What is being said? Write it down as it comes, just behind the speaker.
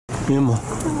Emma,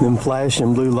 them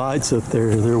flashing blue lights up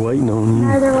there, they're waiting on you.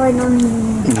 No, they're waiting on me.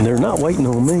 They're not waiting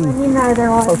on me. You know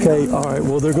they're waiting. Okay, all right,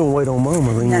 well, they're going to wait on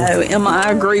Mama then. No, Emma,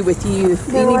 I agree with you.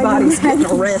 If anybody's getting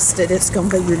arrested, it's going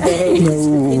to be your dad.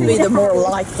 He'd be the more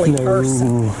likely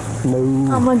person.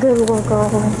 No. I'm a good little girl.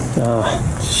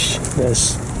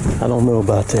 I don't know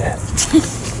about that.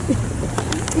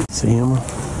 See, Emma,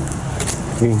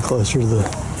 getting closer to the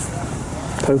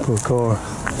Popo car.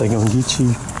 They going to get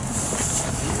you.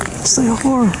 Stay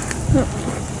hard.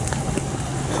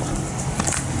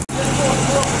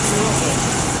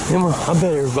 Emma, I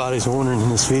bet everybody's wondering in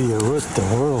this video what the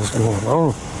world's going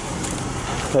on.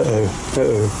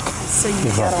 So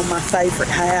you got on my favorite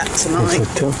hat tonight.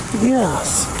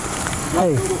 Yes.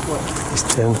 Hey, he's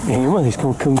telling Emma he's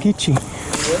going to come get you.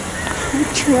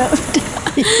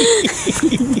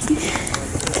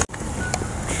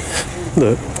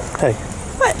 Look, hey.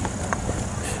 What?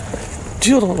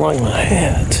 Jill don't like my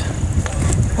hat.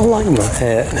 I like my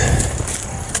hat.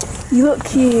 You look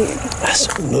cute.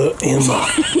 Look, Emma.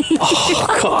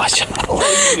 Oh, gosh. I love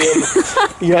you, Emma.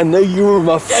 Yeah, I know you were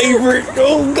my favorite.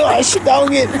 Oh, gosh,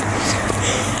 dog it.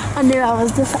 I knew I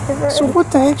was the favorite. So what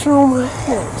the heck's wrong with my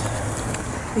hat?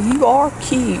 You are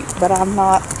cute, but I'm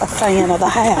not a fan of the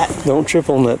hat. Don't trip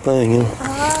on that thing,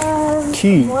 Emma.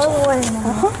 Cute.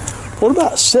 What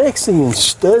about sexy and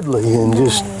studly and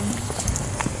just...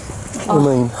 I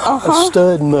mean, a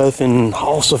stud muffin,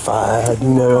 falsified, you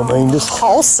know, I mean, just...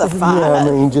 Falsified? Yeah, I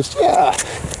mean, just,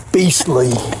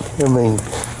 beastly, I mean...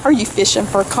 Are you fishing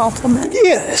for a compliment?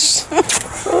 Yes,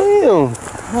 I am.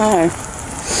 Oh.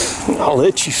 I'll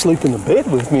let you sleep in the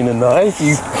bed with me tonight.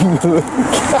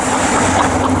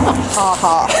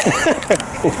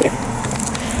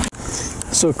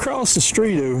 So across the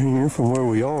street over here from where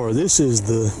we are, this is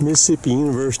the Mississippi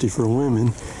University for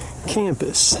Women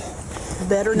campus.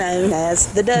 Better known as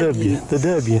the W. The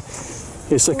W.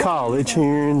 It's a college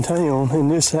here in town,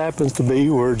 and this happens to be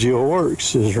where Jill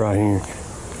works, is right here.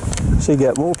 So you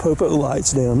got more Popo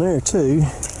lights down there too.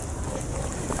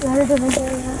 They're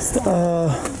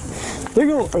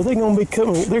gonna be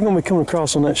coming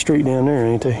across on that street down there,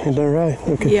 ain't they? Is that right?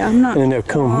 Okay. Yeah, I'm not. And then they'll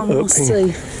come up we'll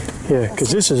here. See. Yeah, because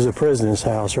this is the president's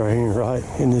house right here, right?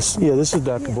 And this is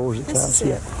Dr. Borzic's house.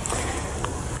 Yeah.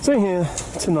 So here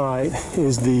tonight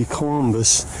is the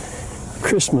Columbus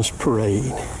Christmas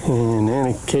parade, and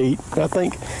Anna Kate, I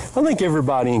think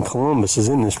everybody in Columbus is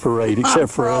in this parade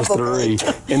except for us three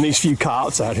and these few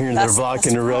cops out here, and they're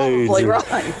blocking the roads. Probably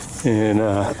right. And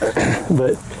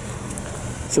but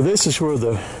so this is where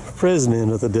the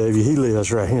president of the W, he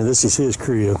lives right here. This is his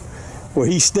crib, where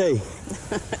he stay,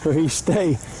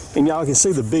 and y'all can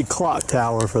see the big clock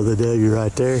tower for the W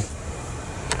right there.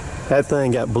 That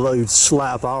thing got blowed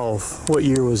slap off. What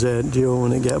year was that, Jill,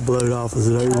 when it got blowed off? Was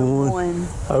it 01?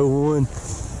 01.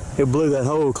 It blew that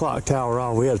whole clock tower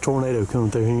off. We had a tornado come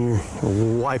through here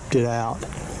and wiped it out,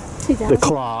 the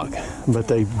clock. But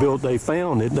they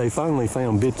found it. They finally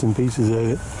found bits and pieces of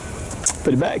it.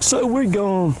 Put it back. So we're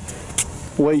going to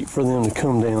wait for them to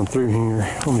come down through here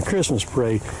on the Christmas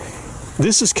parade.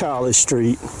 This is College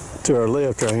Street to our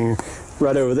left right here.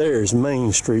 Right over there is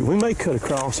Main Street. We may cut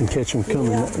across and catch them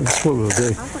coming. Yeah. That's what we'll do.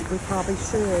 I think we probably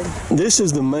should. This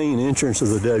is the main entrance of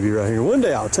the W right here. One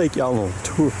day I'll take y'all on a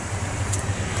tour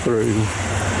through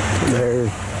there.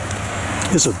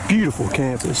 It's a beautiful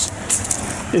campus.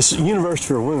 It's a University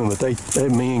for Women, but they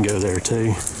men go there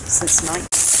too.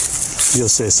 You'll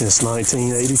say since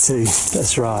 1982.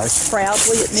 That's right.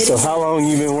 Proudly admitted. So how long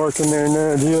you been working there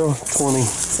now, Jill? 20?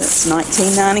 Since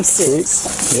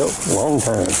 1996. Yep, long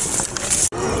time.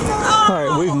 All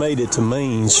right, we've made it to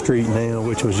Main Street now,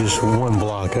 which was just one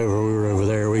block over. We were over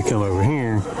there. We come over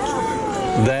here.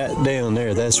 That down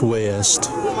there, that's west.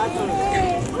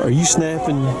 Are you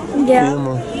snapping,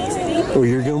 Emma? Or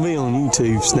you're going to be on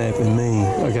YouTube snapping me.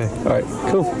 Okay, all right,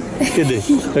 cool. Good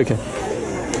deal. Okay.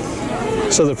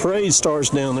 So the parade starts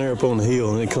down there up on the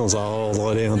hill, and it comes all the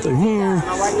way down through here,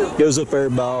 goes up there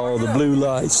by all the blue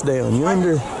lights down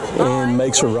yonder, and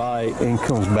makes a right and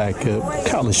comes back up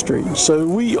College Street. So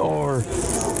we are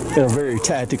in a very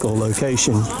tactical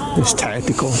location. It's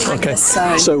tactical. Okay.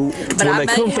 So when they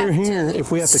come through here,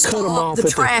 if we have to cut them off the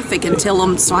traffic and tell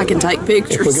them so I can take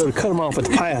pictures. If we go to cut them off at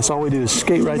the pass, all we do is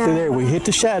skate right through there. We hit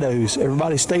the shadows.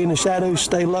 Everybody stay in the shadows,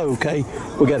 stay low, okay?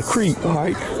 We got to creep, all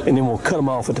right? And then we'll cut them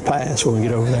off at the pass when we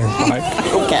get over there, all right?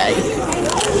 Okay.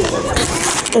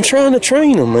 I'm trying to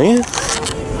train them, man.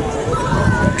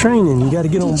 Training, you got to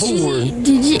get on board.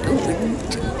 Did you?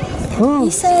 Huh?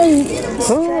 You say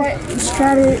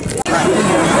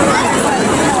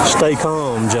Stay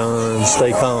calm, John.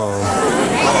 Stay calm.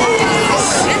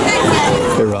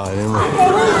 You're right, Emma.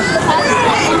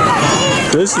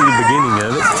 This is the beginning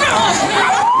of it.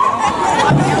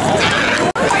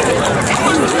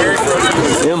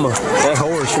 Emma, that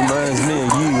horse reminds me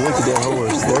of you. Look at that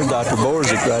horse. There's Dr.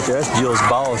 Borzik right there. That's Jill's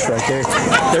boss right there.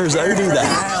 There's Odie the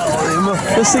owl, Emma.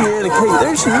 Let's see Anna Kate.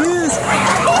 There she is.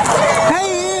 Hey,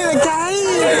 Anna Kate.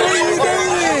 What are you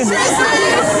doing?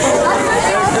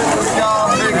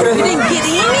 You didn't get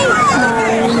any?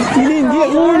 You didn't get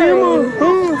one, Emma?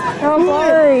 I'm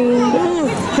sorry.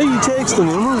 Who you texting,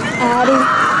 Emma? Addie.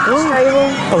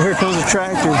 Oh, here comes a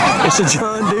tractor. It's a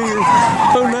John Deere.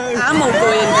 Oh, no. I'm going to go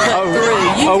ahead and cut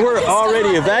through. Oh, we're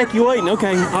already evacuating?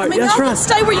 Okay. All right, I mean, that's y'all right. can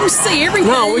stay where you see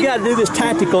everything. No, we got to do this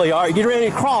tactically. All right, get ready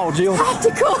to crawl, Jill.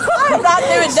 Tactical. I'm not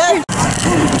doing that.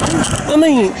 I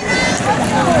mean,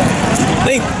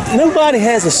 nobody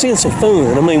has a sense of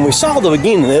fun. I mean, we saw the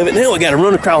beginning of it. Now we got to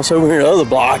run across over here to the other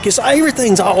block.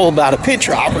 Everything's all about a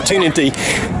picture opportunity.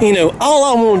 You know, all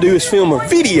I want to do is film a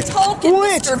video. Talking,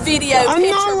 Mr. Video I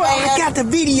picture, know. man. I got the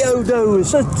video though.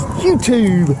 It's a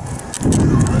YouTube.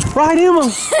 Right, Emma?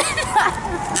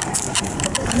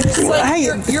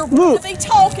 Hey, look, they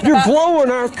talking you're about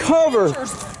blowing our cover.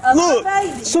 Look,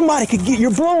 somebody could get, you're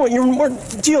blowing,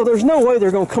 Jill, there's no way they're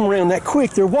going to come around that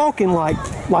quick. They're walking like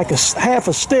a half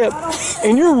a step,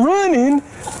 and you're running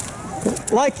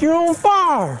like you're on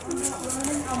fire.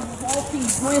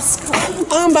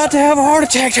 I'm about to have a heart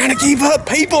attack trying to keep up,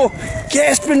 people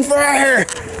gasping for air.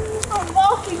 I'm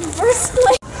walking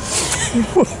briskly.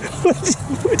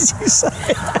 What did you say?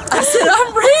 I said,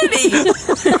 I'm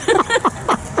ready.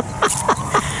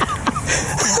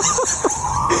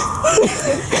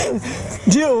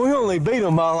 Jill, we only beat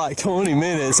them by like 20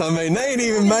 minutes. I mean, they ain't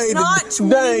even made Not it.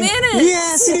 20 minutes.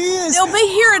 Yes, it is. They'll be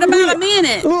here in about a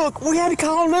minute. Look, we had to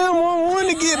call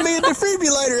 911 to get me a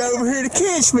defibrillator over here to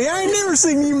catch me. I ain't never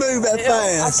seen you move that I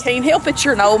fast. can't help it.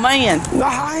 You're an old man.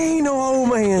 I ain't no old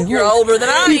man. You're older than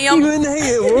I am. You in the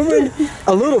head, woman.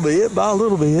 A little bit, by a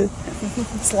little bit.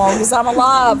 As long as I'm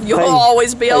alive, you'll Hey,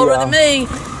 always be older than me.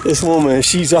 This woman,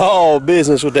 she's all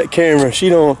business with that camera. She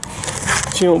don't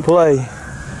play.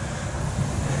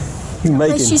 You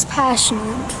making? But she's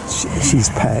passionate. She's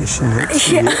passionate.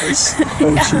 She is.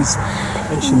 Oh, she's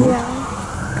passionate. Yeah.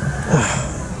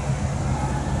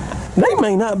 They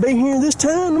may not be here this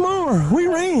time tomorrow. We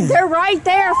ran. They're right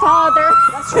there, Father.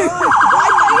 That's right.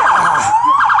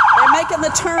 They're making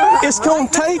the turn. It's gonna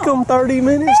take them 30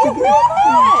 minutes to get.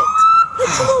 What? Put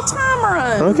your little timer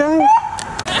on. Okay.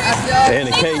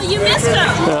 Anna Kate. You missed them.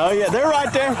 Oh yeah, they're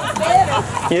right there.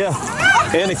 Yeah.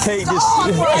 Anna Kate just.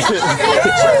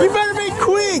 You better be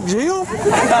quick, Jill. See?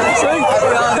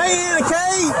 Hey, Anna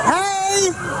Kate.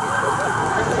 Hey.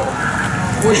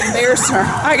 Would embarrass her.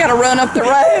 I gotta run up the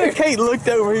Anna road. Kate looked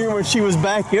over here when she was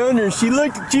back yonder, and she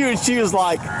looked at you and she was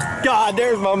like, God,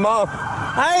 there's my mom.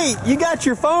 Hey, you got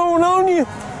your phone on you?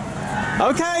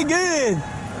 Okay, good.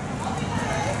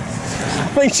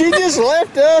 I mean, she just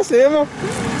left us, Emma.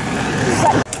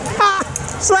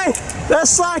 Say, that's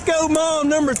Psycho Mom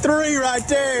number 3 right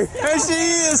there. There she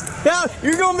is. Yeah,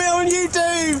 you're gonna be on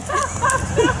YouTube.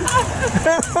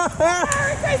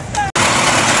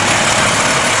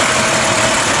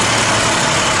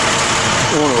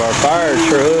 One of our fire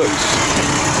trucks.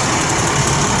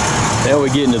 Now we're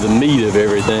getting to the meat of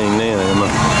everything now, Emma.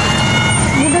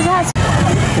 What does that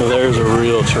Well, there's a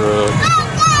real truck.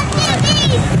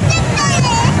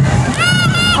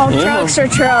 All Emma. trucks are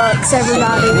trucks,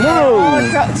 everybody. All No,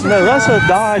 trucks are no, that's a trucks.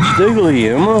 Dodge Dually,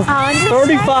 Emma. I understand.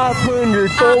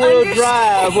 3,500 four-wheel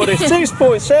drive with a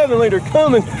 6.7 liter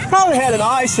Cummins. Probably had an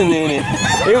icing in it.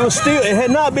 It was still, it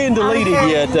had not been deleted Okay.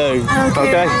 yet, though.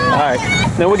 Okay. All right.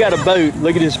 Now we got a boat.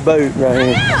 Look at this boat right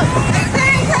here. I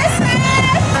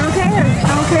don't care. I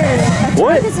don't care. A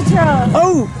What? truck is a truck.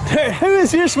 Oh, who is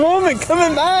this woman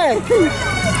coming back?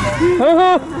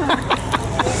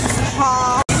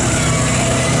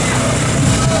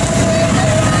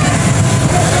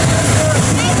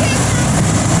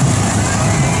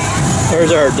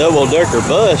 There's our double-decker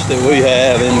bus that we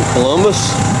have in Columbus.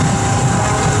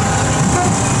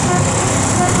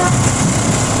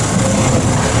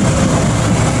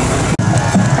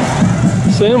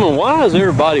 Simon, why is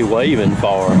everybody waving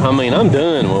for? I mean, I'm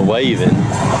done with waving.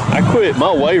 I quit.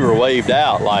 My waiver waved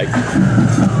out like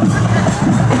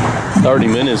 30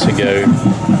 minutes ago.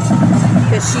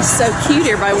 Because she's so cute,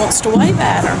 everybody wants to wave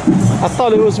at her. I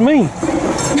thought it was me.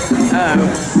 Oh,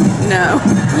 no.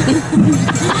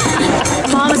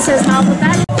 Mama says not with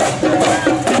that.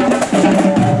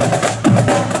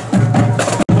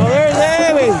 Oh, there's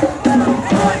Abby.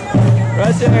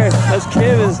 Right there. That's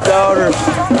Kevin's daughter.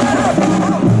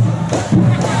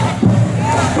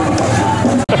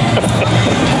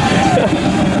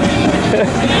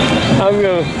 I'm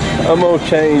gonna I'm gonna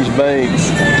change banks.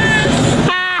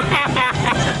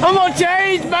 I'm gonna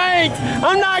change banks.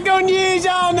 I'm not gonna use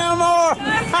y'all no more.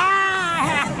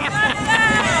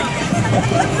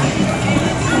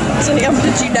 Tim,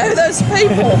 did you know those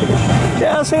people?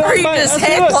 Yeah, that's who Or I are you bank- just that's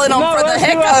who I- heckling them no, for the that's who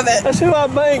heck I- of it? That's who I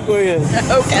bank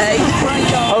with. Okay.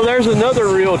 Oh, there's another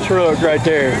real truck right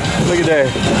there. Look at that.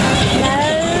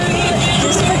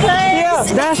 Just because. Yeah,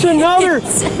 that's another.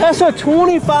 That's a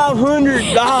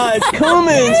 2500 Dodge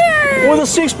Cummins with a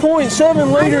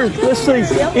 6.7 liter. Let's see.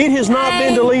 It has not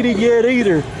been deleted yet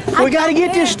either. We got to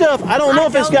get this stuff. I don't know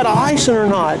if it's got an icing or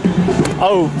not.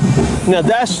 Oh, now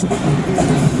that's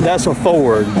a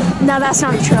Ford. No, that's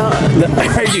not a truck.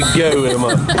 There you go,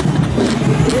 Emma.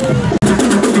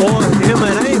 Boy, Emma,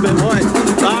 it ain't but what,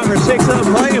 5 or 6 of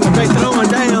them laying, but they throwing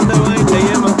down though, ain't they,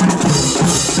 Emma?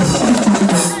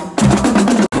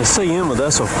 See, Emma,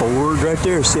 that's a Ford right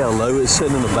there. See how low it's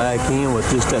sitting in the back end with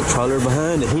just that trailer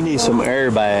behind it? He needs some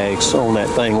airbags on that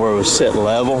thing where it was set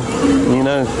level, you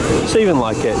know? It's even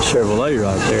like that Chevrolet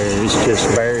right there. It's just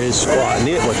bare, it's squatting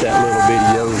it with that little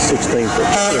bitty old 16-foot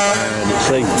trailer behind it.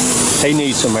 See, he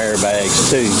needs some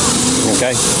airbags too.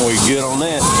 Okay, we good on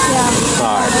that? Yeah.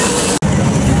 All right.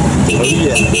 Oh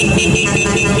yeah.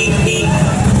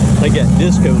 They got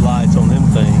disco lights on them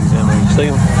things, Emma. You see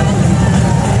them?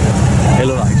 They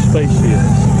look like spaceships.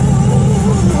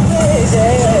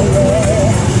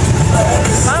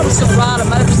 If I was going to ride a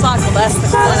motorcycle, that's the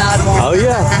one I'd want. Oh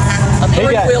yeah. A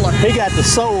three-wheeler. He got the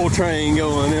soul train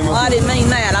going, Emma. Well, I didn't mean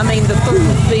that. I mean the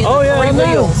three Oh, yeah, I three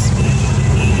know. wheels.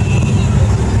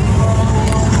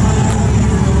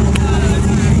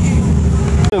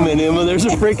 Emma, there's a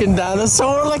freaking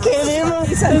dinosaur. Look at Emma.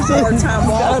 He's having a hard time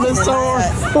walking. Dinosaur.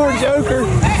 Poor Joker.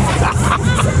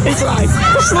 He's like,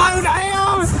 slow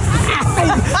down.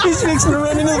 He's fixing to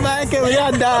run into the back of me.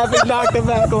 I'd die if he knocked the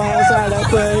back glass out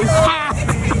of that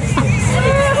thing.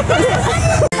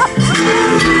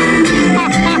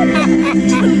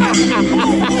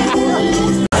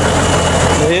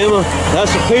 Emma,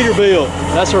 that's a Peterbilt.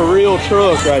 That's a real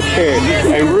truck right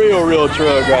there. A real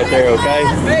truck right there, okay?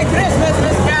 Merry Christmas,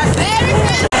 Miss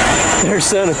Cassie. There's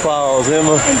Santa Claus,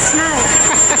 Emma. It's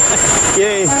not.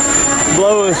 Yeah,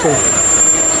 blowing some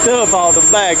stuff off the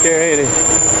back there, ain't it?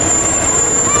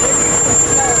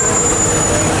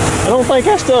 I don't think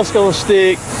that stuff's gonna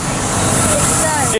stick.